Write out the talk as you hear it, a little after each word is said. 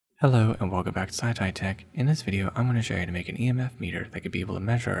Hello and welcome back to Sci-Tech. In this video, I'm going to show you how to make an EMF meter that could be able to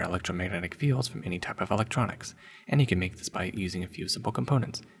measure electromagnetic fields from any type of electronics. And you can make this by using a few simple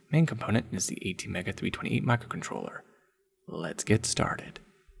components. Main component is the Atmega328 microcontroller. Let's get started.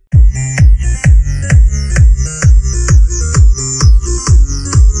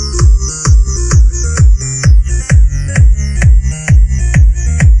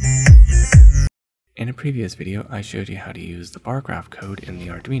 In a previous video, I showed you how to use the bar graph code in the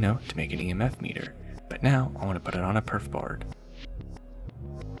Arduino to make an EMF meter, but now I want to put it on a Perfboard.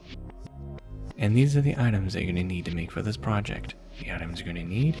 And these are the items that you're going to need to make for this project. The items you're going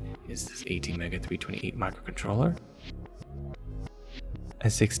to need is this Atmega328 microcontroller, a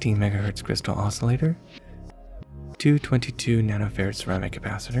 16 MHz crystal oscillator, two 22 nanofarad ceramic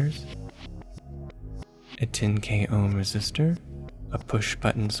capacitors, a 10k ohm resistor, a push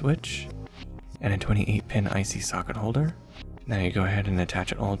button switch, and a 28-pin IC socket holder. Now you go ahead and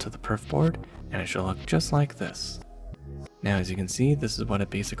attach it all to the Perfboard, and it should look just like this. Now as you can see, this is what a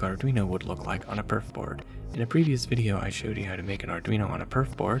basic Arduino would look like on a Perfboard. In a previous video I showed you how to make an Arduino on a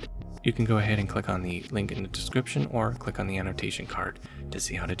Perfboard. You can go ahead and click on the link in the description or click on the annotation card to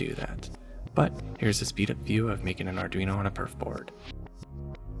see how to do that. But here's a speed up view of making an Arduino on a Perfboard.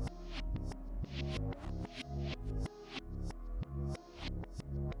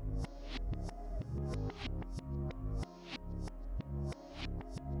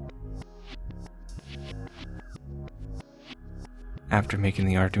 After making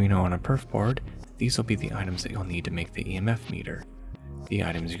the Arduino on a Perfboard, these will be the items that you'll need to make the EMF meter. The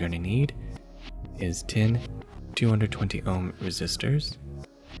items you're going to need is 10 220 ohm resistors,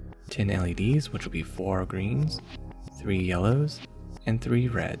 10 LEDs, which will be 4 greens, 3 yellows, and 3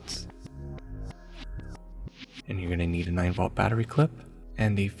 reds. And you're going to need a 9-volt battery clip,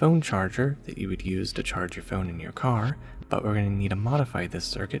 and a phone charger that you would use to charge your phone in your car, but we're going to need to modify this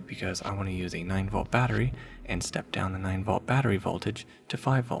circuit because I want to use a 9-volt battery and step down the 9-volt battery voltage to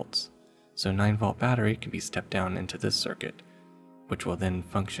 5 volts. So 9-volt battery can be stepped down into this circuit, which will then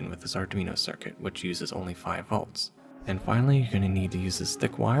function with this Arduino circuit, which uses only 5 volts. And finally, you're going to need to use this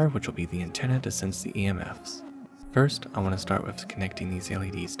thick wire, which will be the antenna to sense the EMFs. First, I want to start with connecting these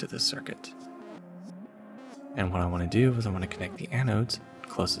LEDs to this circuit. And what I want to do is I want to connect the anodes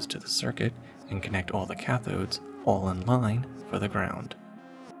closest to the circuit and connect all the cathodes all in line for the ground.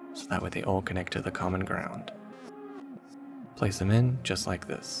 So that way they all connect to the common ground. Place them in just like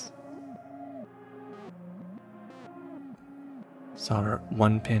this. Solder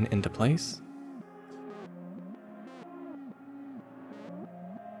one pin into place.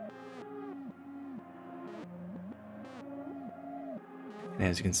 And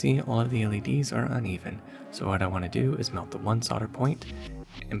as you can see, all of the LEDs are uneven, so what I want to do is mount the one solder point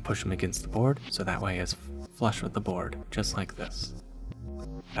and push them against the board so that way it's flush with the board, just like this.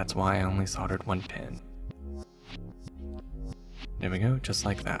 That's why I only soldered one pin. There we go, just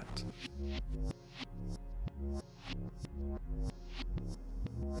like that.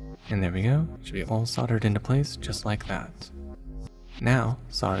 And there we go, it should be all soldered into place just like that. Now,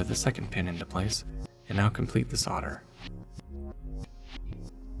 solder the second pin into place, and now complete the solder.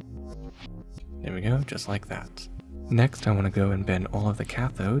 There we go, just like that. Next, I want to go and bend all of the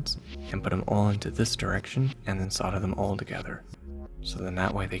cathodes and put them all into this direction and then solder them all together. So then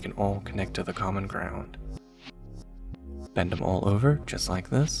that way they can all connect to the common ground. Bend them all over, just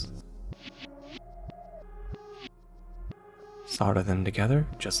like this. Solder them together,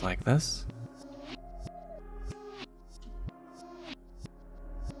 just like this.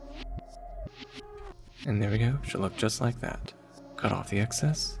 And there we go, should look just like that. Cut off the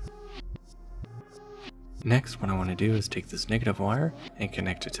excess. Next, what I want to do is take this negative wire and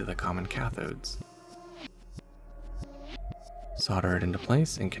connect it to the common cathodes. Solder it into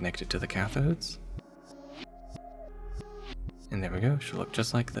place and connect it to the cathodes. And there we go, should look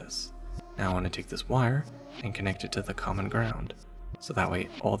just like this. Now I want to take this wire and connect it to the common ground, so that way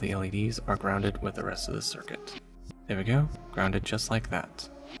all the LEDs are grounded with the rest of the circuit. There we go, grounded just like that.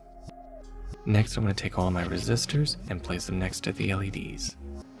 Next, I'm going to take all of my resistors and place them next to the LEDs.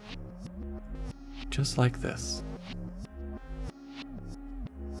 Just like this.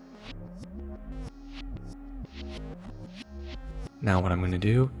 Now what I'm going to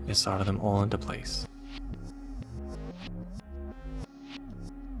do is solder them all into place.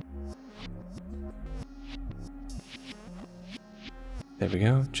 There we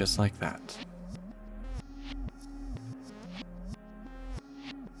go, just like that.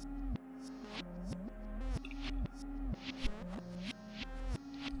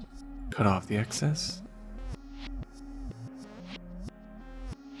 Cut off the excess.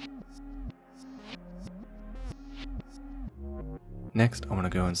 Next, I want to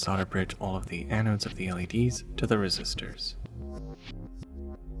go and solder bridge all of the anodes of the LEDs to the resistors.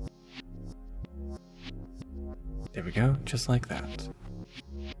 There we go, just like that.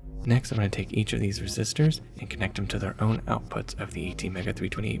 Next, I'm going to take each of these resistors and connect them to their own outputs of the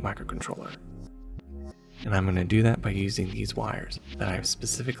Atmega328 microcontroller. And I'm going to do that by using these wires that I have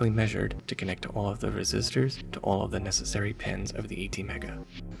specifically measured to connect to all of the resistors to all of the necessary pins of the Atmega.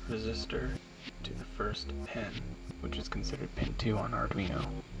 Resistor to the first pin, which is considered pin 2 on Arduino.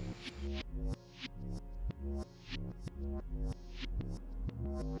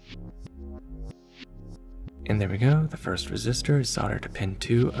 And there we go, the first resistor is soldered to pin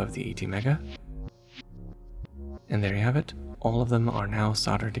 2 of the Atmega. And there you have it, all of them are now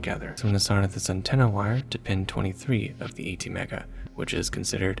soldered together. So I'm going to solder this antenna wire to pin 23 of the Atmega, which is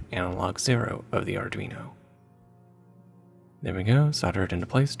considered analog 0 of the Arduino. There we go, solder it into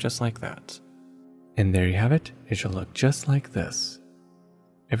place just like that. And there you have it, it should look just like this.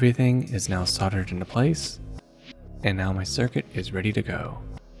 Everything is now soldered into place, and now my circuit is ready to go.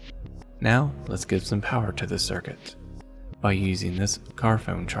 Now, let's give some power to this circuit by using this car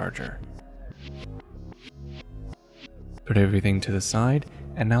phone charger. Put everything to the side,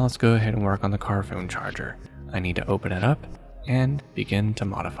 and now let's go ahead and work on the car phone charger. I need to open it up and begin to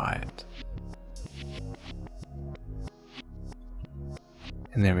modify it.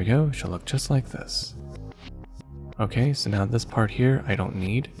 And there we go, it should look just like this. Okay, so now this part here I don't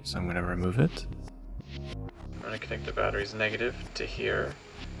need, so I'm going to remove it. I'm going to connect the battery's negative to here,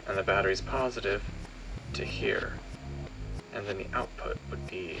 and the battery's positive to here. And then the output would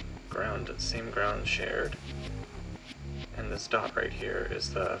be ground, same ground shared. And this dot right here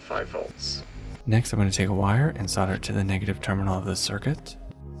is the 5 volts. Next I'm going to take a wire and solder it to the negative terminal of the circuit.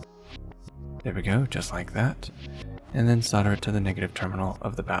 There we go, just like that. And then solder it to the negative terminal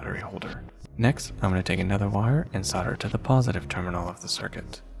of the battery holder. Next, I'm going to take another wire and solder it to the positive terminal of the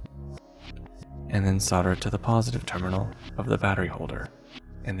circuit. And then solder it to the positive terminal of the battery holder.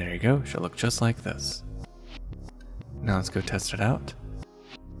 And there you go, it should look just like this. Now let's go test it out.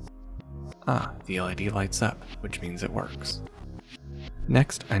 Ah, the LED lights up, which means it works.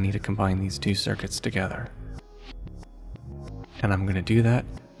 Next, I need to combine these two circuits together. And I'm going to do that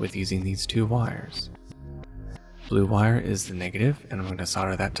with using these two wires. Blue wire is the negative, and I'm going to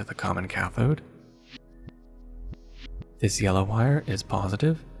solder that to the common cathode. This yellow wire is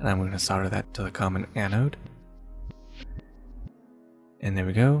positive, and I'm going to solder that to the common anode. And there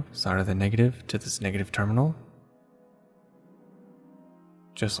we go, solder the negative to this negative terminal.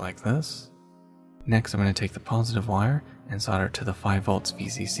 Just like this. Next, I'm going to take the positive wire and solder it to the 5 volts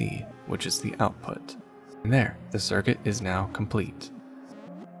VCC, which is the output. And there, the circuit is now complete.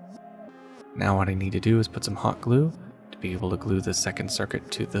 Now what I need to do is put some hot glue to be able to glue the second circuit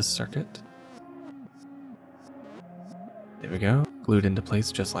to this circuit. There we go, glued into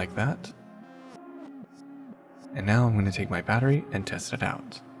place just like that. And now I'm going to take my battery and test it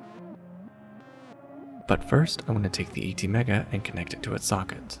out. But first, I'm going to take the Atmega and connect it to its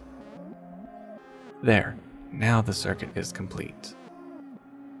socket. There, now the circuit is complete.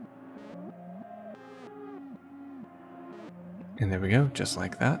 And there we go, just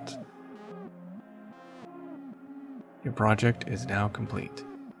like that. Your project is now complete.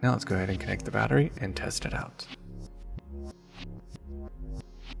 Now let's go ahead and connect the battery and test it out.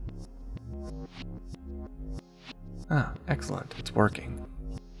 Ah, excellent, it's working.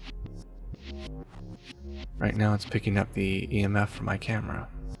 Right now it's picking up the EMF from my camera.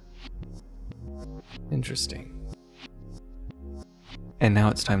 Interesting. And now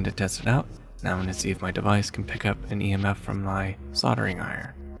it's time to test it out. Now I'm going to see if my device can pick up an EMF from my soldering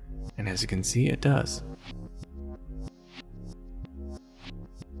iron. And as you can see, it does.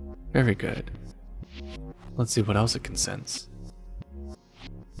 Very good. Let's see what else it can sense.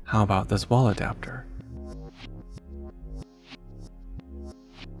 How about this wall adapter?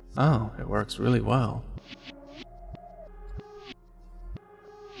 Oh, it works really well.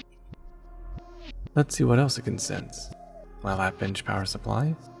 Let's see what else it can sense. My lap bench power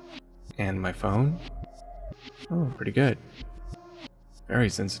supply. And my phone. Oh, pretty good. Very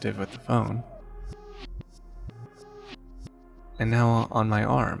sensitive with the phone. And now on my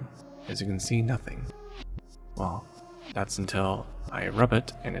arm, as you can see, nothing. Well, that's until I rub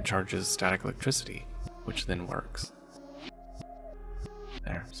it and it charges static electricity, which then works.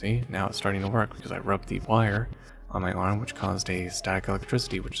 There, see? Now it's starting to work because I rubbed the wire on my arm, which caused a static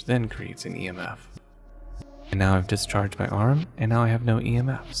electricity, which then creates an EMF. And now I've discharged my arm, and now I have no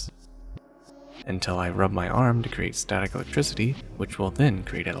EMFs. Until I rub my arm to create static electricity, which will then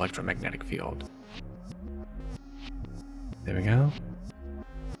create an electromagnetic field. There we go.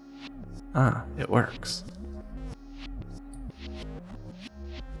 Ah, it works.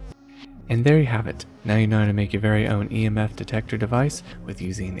 And there you have it. Now you know how to make your very own EMF detector device with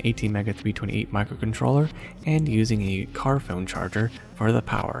using the Atmega328 microcontroller and using a car phone charger for the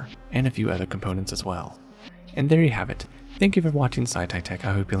power, and a few other components as well. And there you have it. Thank you for watching SciTech.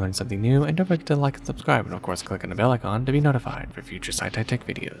 I hope you learned something new, and don't forget to like and subscribe, and of course click on the bell icon to be notified for future SciTech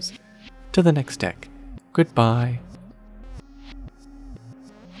videos. Till the next tech, goodbye.